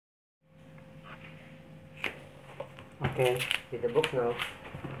Okay, read the book now.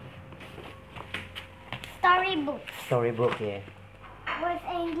 Storybook. Storybook, yeah. What's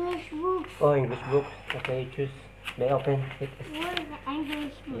English books? Oh, English books. Okay, choose. May I open it? What's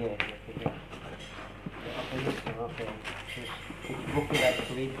English book? Yeah, okay. May I open it? Okay. Choose which book you like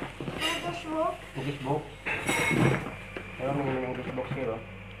to read. English book? English books. There are many English books here.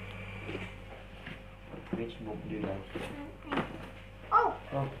 Which book do you like? Oh!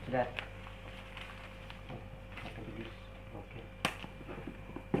 Oh, what's that? Open this. Okay.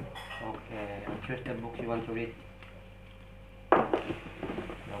 Okay, I'll choose the book you want to read.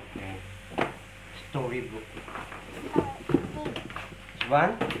 Okay. Storybook. This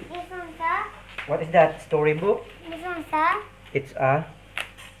one? This one, sir. What is that? Storybook? This one, sir. It's a...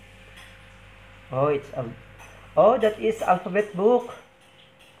 Oh, it's a... Oh, that is alphabet book.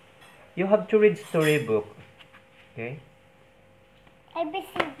 You have to read storybook. Okay?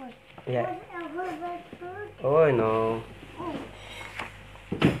 ABC book. Yeah. What's alphabet book? Oh, no. Oh.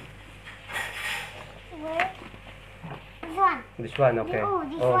 Where? This one. This one, okay. Oh,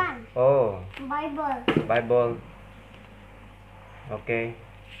 this one. Oh, Bible. Bible. Okay.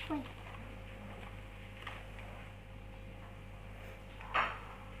 Wait.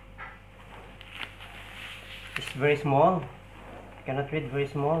 It's very small. You cannot read very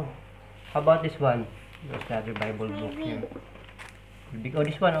small. How about this one? There's the other Bible book here. Big. Oh,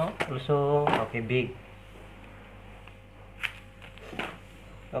 this one, oh. Also, okay, big.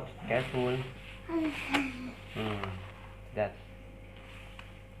 Oops, careful. That.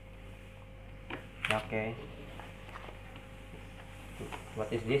 Okay.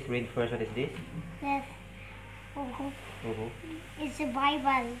 What is this? Read first. What is this? Yes. It's a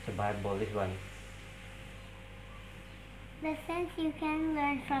Bible. It's a Bible. This one. Lessons you can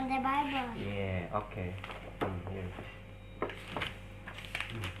learn from the Bible. Yeah. Okay. Here.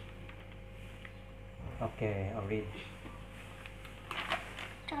 Okay. I'll read.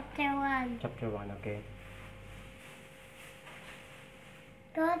 Chapter 1. Chapter 1. Okay.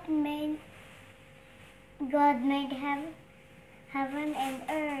 God made heaven and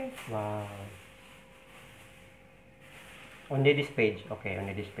earth. Wow. Only this page. Okay,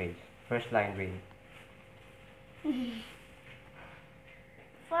 only this page. First line read.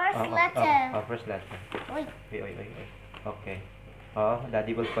 First letter. First letter. Wait. Wait. Okay. Oh,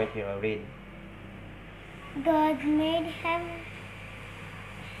 Daddy will point here. I'll read. God made heaven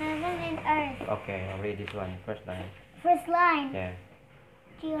and earth. Okay, I'll read this one. First line. First line. Yeah.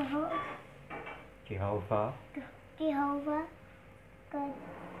 Jehovah, God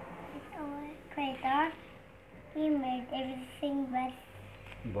is our creator. He made everything but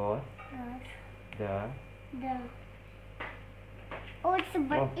Both. The. Oh, it's a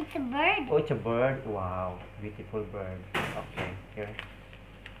bird. Oh. It's a bird. Oh, it's a bird. Wow. Beautiful bird. Okay. Here.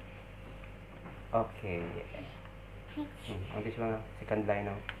 Okay. On this one, second line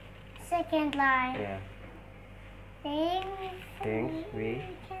now. Second line. Yeah. Things we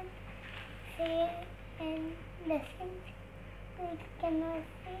can see and the things we cannot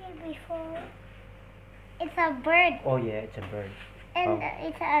see before. It's a bird. Oh yeah, it's a bird. And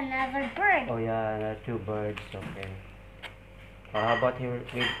it's another bird. Oh yeah, there are two birds. Okay. How about here?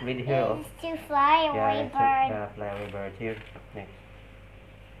 Read here. It's two flyaway birds. Flyaway bird here. Next.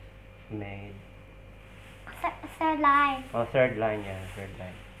 Made. Third line. Oh, third line. Yeah, third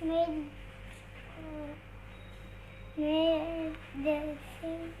line. Made the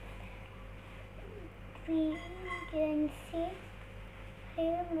things we can see. He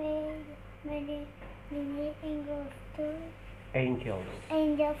made the angels too. Angels.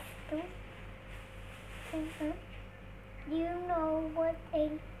 Angels too. Do you know what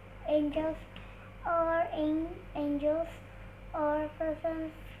angels are? Angels are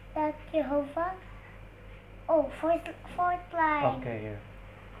persons that Jehovah. Oh, fourth line. Okay, yeah.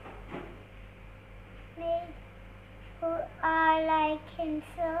 They who are like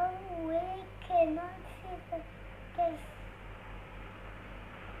himself, we cannot see the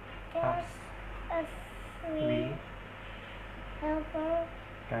just as we helper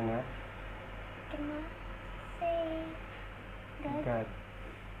Cannot. say God.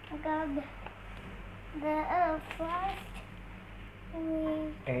 God the first we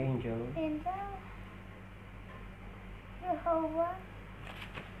Angel. and Jehovah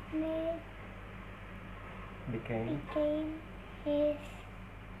Became his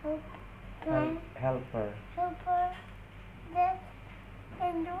helper. That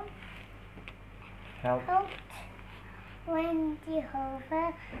and helped when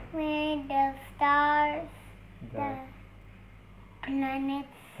Jehovah made the stars, the planets,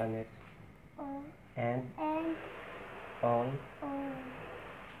 and all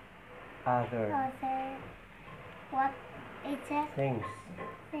other What it says? Things.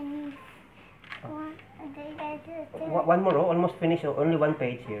 Things. What? One more row. Almost finished. Only one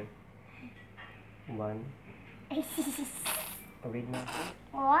page here. One. Read now.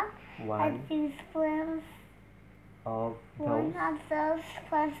 What? One Of these plants. of One those of those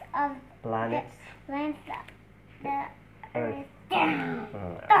plants of planets. plants the Earth. earth.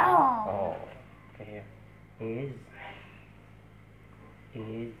 Oh. Oh. Okay.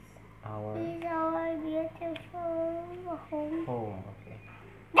 Is our Is our beautiful home. home. Okay.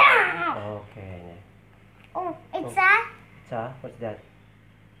 Okay. Oh, it's It's a, what's that?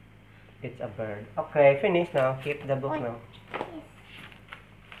 It's a bird. Okay, finish now. Keep the book Wait. now.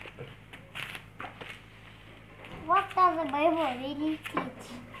 What does the Bible really teach?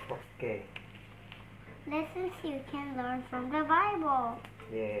 Okay. Lessons you can learn from the Bible.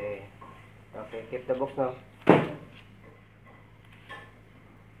 Yay. Okay, keep the books now.